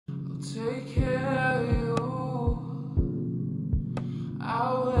take care of you.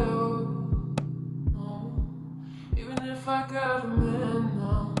 I will. No. Even if I got a man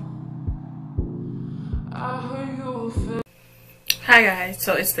now, I heard you will feel. Hi guys,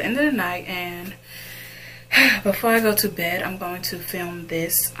 so it's the end of the night, and before I go to bed, I'm going to film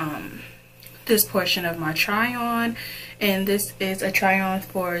this this portion of my try on, and this is a try on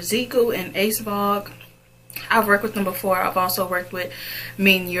for Zeagoo and Acevog. I've worked with them before. I've also worked with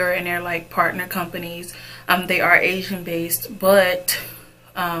Neewer, and they're like partner companies. They are Asian based, but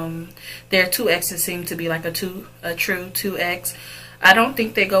their 2Xs seem to be like a true 2X. I don't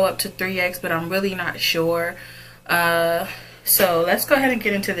think they go up to 3X, but I'm really not sure. So let's go ahead and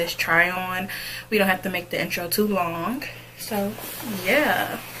get into this try on. We don't have to make the intro too long. So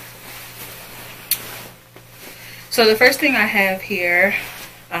yeah. So the first thing I have here,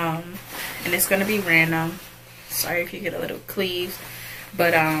 and it's gonna be random. Sorry if you get a little cleave,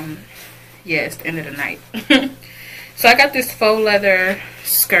 but yeah, it's the end of the night. So I got this faux leather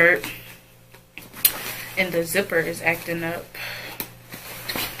skirt, and the zipper is acting up,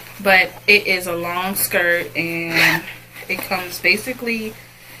 but it is a long skirt, and it comes basically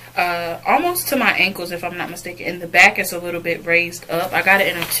almost to my ankles, if I'm not mistaken. In the back, it's a little bit raised up. I got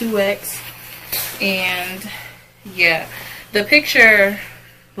it in a 2X, and yeah, the picture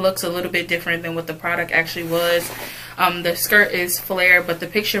looks a little bit different than what the product actually was. The skirt is flare, but the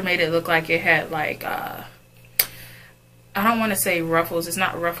picture made it look like it had like I don't want to say ruffles. It's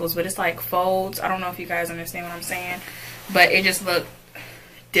not ruffles, but it's like folds. I don't know if you guys understand what I'm saying, but it just looked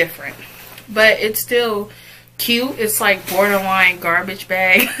different. But it's still cute. It's like borderline garbage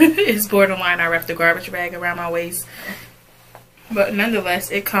bag. It's borderline I wrapped the garbage bag around my waist, but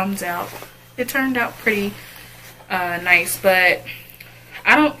nonetheless, it comes out. It turned out pretty nice, but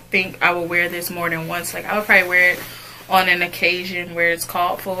I don't think I will wear this more than once. Like, I would probably wear it on an occasion where it's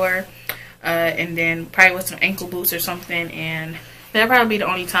called for, and then probably with some ankle boots or something, and that'll probably be the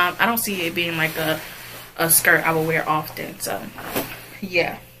only time. I don't see it being like a skirt I will wear often. So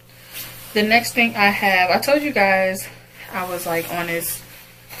yeah. The next thing I have, I told you guys I was like on this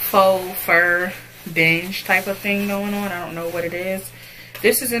faux fur binge type of thing going on. I don't know what it is.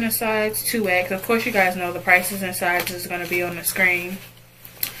 This is in a size 2X. Of course, you guys know the prices and sizes is going to be on the screen.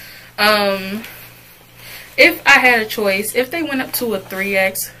 If I had a choice, if they went up to a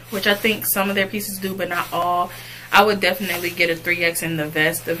 3X, which I think some of their pieces do, but not all, I would definitely get a 3X in the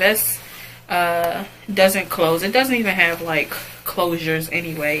vest. The vest doesn't close. It doesn't even have like closures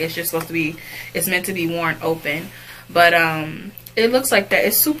anyway. It's just supposed to be, it's meant to be worn open. But it looks like that.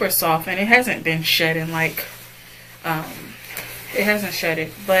 It's super soft, and it hasn't been shedding like it hasn't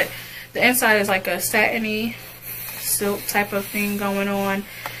shedded, but the inside is like a satiny silk type of thing going on.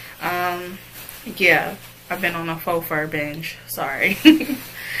 Yeah, I've been on a faux fur binge, sorry.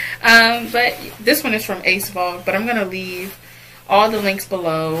 But this one is from Acevog, but I'm gonna leave all the links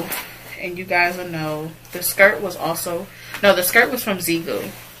below, and you guys will know. The skirt was also, no, the skirt was from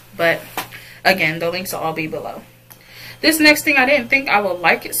Zeagoo, but again, the links will all be below. This next thing, I didn't think I would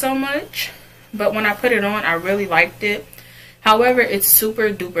like it so much, but when I put it on, I really liked it. However, it's super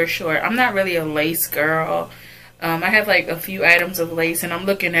duper short. I'm not really a lace girl. I have like a few items of lace, and I'm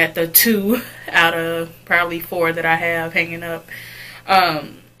looking at the 2 out of probably 4 that I have hanging up.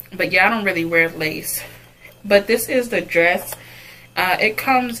 But yeah, I don't really wear lace. But this is the dress.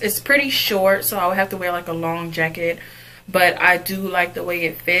 It's pretty short, so I would have to wear like a long jacket. But I do like the way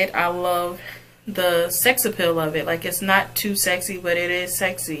it fit. I love the sex appeal of it. Like, it's not too sexy, but it is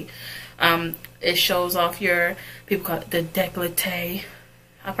sexy. It shows off your, people call it the décolleté.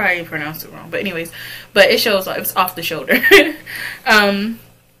 I probably pronounced it wrong, but anyways, but it shows off, it's off the shoulder. And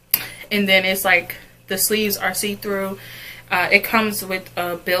then it's like the sleeves are see-through. It comes with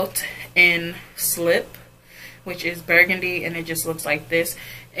a built-in slip, which is burgundy, and it just looks like this,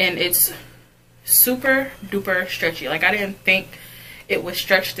 and it's super duper stretchy. Like, I didn't think it would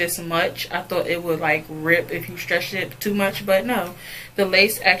stretch this much. I thought it would like rip if you stretched it too much, but no, the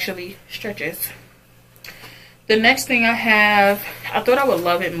lace actually stretches. The next thing I have, I thought I would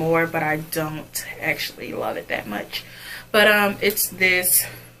love it more, but I don't actually love it that much. But it's this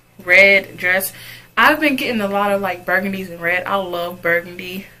red dress. I've been getting a lot of like burgundies and red. I love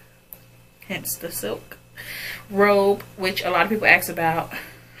burgundy, hence the silk robe, which a lot of people ask about.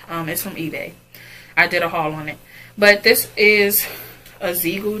 It's from eBay. I did a haul on it. But this is a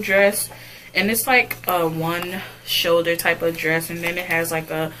Zeagoo dress, and it's like a one shoulder type of dress, and then it has like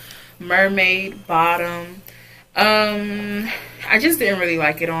a mermaid bottom. I just didn't really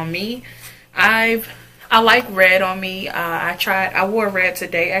like it on me. I like red on me. I wore red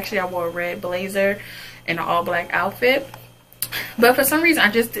today. Actually, I wore a red blazer and an all black outfit, But for some reason, I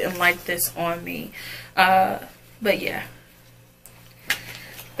just didn't like this on me. But yeah,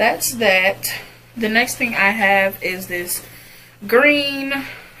 that's that. The next thing I have is this green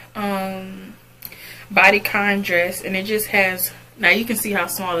bodycon dress, and it just has, now you can see how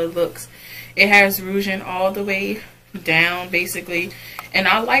small it looks. It has ruching all the way down basically, and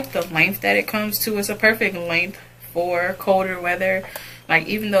I like the length that it comes to. It's a perfect length for colder weather. Like,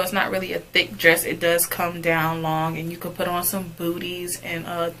 even though it's not really a thick dress, it does come down long, and you could put on some booties and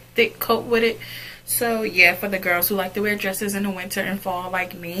a thick coat with it. So yeah, for the girls who like to wear dresses in the winter and fall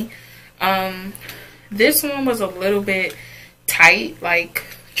like me. This one was a little bit tight, like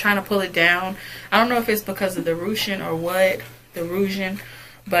trying to pull it down. I don't know if it's because of the ruching or what, the ruching,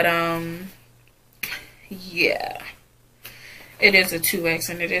 but yeah, it is a 2X,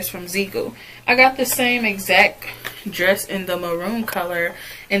 and it is from Zeagoo. I got the same exact dress in the maroon color,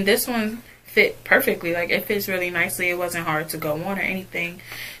 and this one fit perfectly. Like, it fits really nicely. It wasn't hard to go on or anything.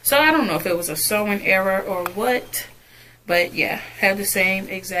 So I don't know if it was a sewing error or what, but yeah, have the same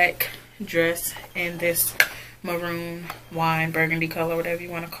exact dress in this maroon, wine, burgundy color, whatever you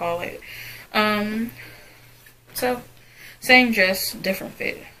want to call it. So same dress, different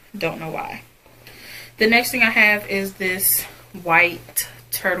fit. Don't know why. The next thing I have is this white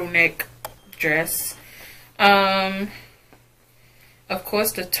turtleneck dress. Of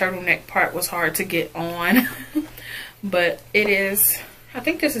course, the turtleneck part was hard to get on, but it is, I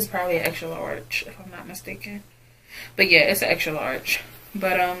think this is probably an extra large, if I'm not mistaken. But yeah, it's an extra large.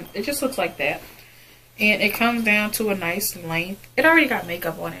 But it just looks like that. And it comes down to a nice length. It already got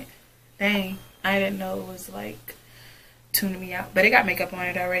makeup on it. Dang, I didn't know it was like tuning me out. But it got makeup on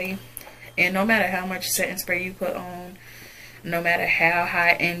it already. And no matter how much setting spray you put on, no matter how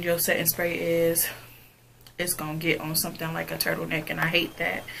high end your setting spray is, it's gonna get on something like a turtleneck, and I hate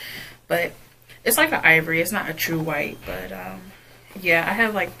that. But it's like an ivory. It's not a true white. But yeah, I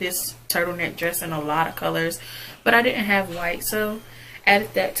have like this turtleneck dress in a lot of colors, but I didn't have white, so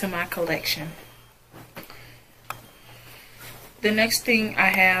added that to my collection. The next thing I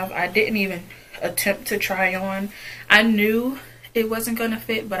have, I didn't even attempt to try on. I knew it wasn't going to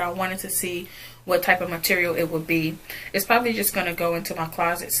fit, but I wanted to see what type of material it would be. It's probably just going to go into my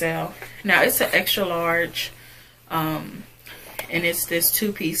closet sale. Now, it's an extra large, and it's this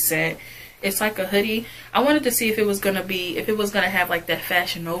 2-piece set. It's like a hoodie. I wanted to see if it was going to be, if it was going to have like that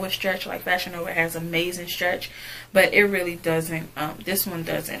Fashion Nova stretch. Like, Fashion Nova has amazing stretch, but it really doesn't. This one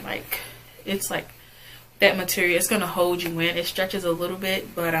doesn't. Like, it's like that material. It's going to hold you in. It stretches a little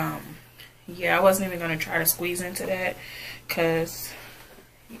bit, but yeah, I wasn't even going to try to squeeze into that, because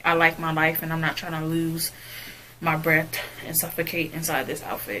I like my life and I'm not trying to lose my breath and suffocate inside this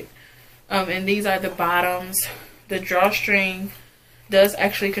outfit. And these are the bottoms. The drawstring does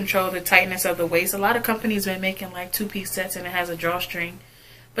actually control the tightness of the waist. A lot of companies been making like 2-piece sets and it has a drawstring,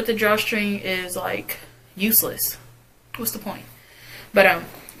 but the drawstring is like useless. What's the point? But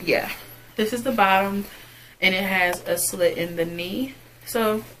yeah, this is the bottom, and it has a slit in the knee.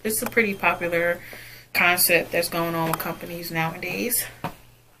 So it's a pretty popular concept that's going on with companies nowadays.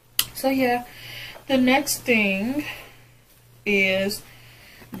 So yeah, the next thing is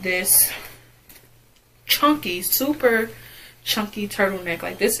this chunky, super chunky turtleneck.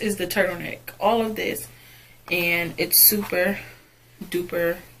 Like, this is the turtleneck, all of this, and it's super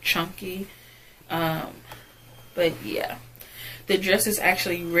duper chunky. But yeah, the dress is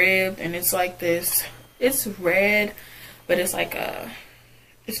actually ribbed, and it's like this, it's red, but it's like a,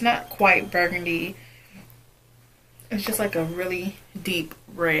 it's not quite burgundy. It's just like a really deep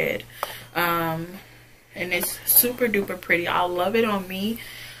red. And it's super duper pretty. I love it on me.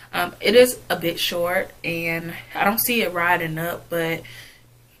 It is a bit short, and I don't see it riding up, but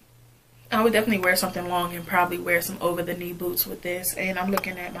I would definitely wear something long and probably wear some over the knee boots with this. And I'm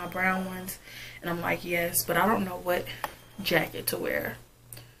looking at my brown ones, and I'm like, yes, but I don't know what jacket to wear.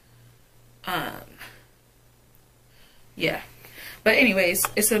 Yeah. But anyways,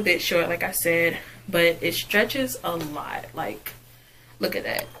 it's a bit short, like I said, but it stretches a lot. Like, look at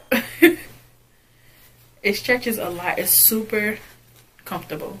that. It stretches a lot. It's super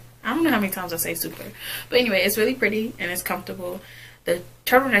comfortable. I don't know how many times I say super, but anyway, it's really pretty and it's comfortable. The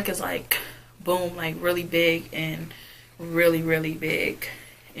turtleneck is like, boom, like really big and really, really big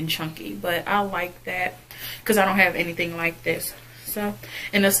and chunky, but I like that because I don't have anything like this. So,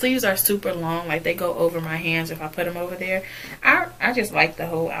 and the sleeves are super long, like they go over my hands if I put them over there. I just like the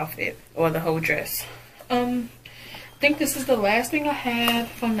whole outfit, or the whole dress. I think this is the last thing I have,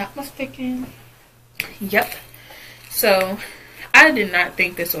 if I'm not mistaken. Yep. So I did not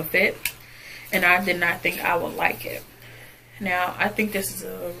think this would fit, and I did not think I would like it. Now, I think this is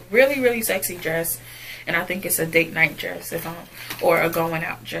a really, really sexy dress, and I think it's a date night dress or a going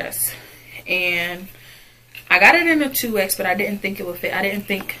out dress. And I got it in a 2X, but I didn't think it would fit. I didn't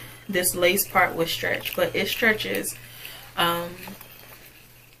think this lace part would stretch, but it stretches.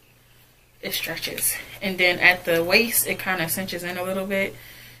 It stretches, and then at the waist it kind of cinches in a little bit.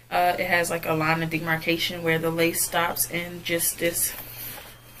 It has like a line of demarcation where the lace stops and just this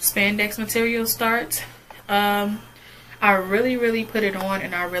spandex material starts. I really put it on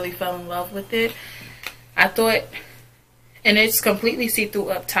and I really fell in love with it. I thought, and it's completely see-through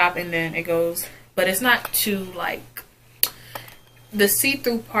up top, and then it goes, but it's not too like, the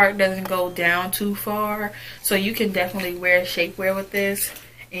see-through part doesn't go down too far, so you can definitely wear shapewear with this.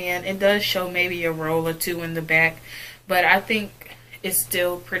 And it does show maybe a roll or two in the back, but I think it's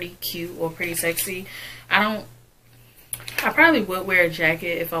still pretty cute or pretty sexy. I probably would wear a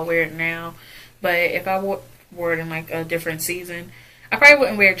jacket if I wear it now, but if I wore it in like a different season, I probably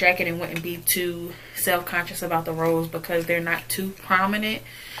wouldn't wear a jacket and wouldn't be too self-conscious about the rolls because they're not too prominent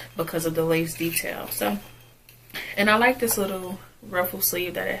because of the lace detail. So, and I like this little ruffle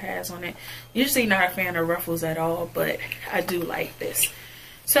sleeve that it has on it. Usually not a fan of ruffles at all, but I do like this.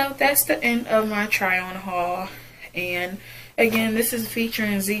 So that's the end of my try on haul. And again, this is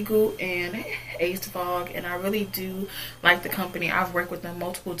featuring Zeagoo and Acevog, and I really do like the company. I've worked with them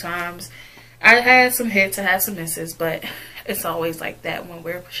multiple times. I had some hits, I had some misses, but it's always like that when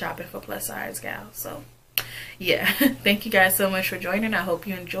we're shopping for plus size gals. So yeah, thank you guys so much for joining. I hope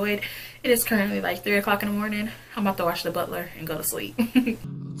you enjoyed. It is currently like 3 o'clock in the morning. I'm about to watch The Butler and go to sleep.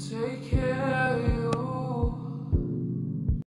 Take care of you.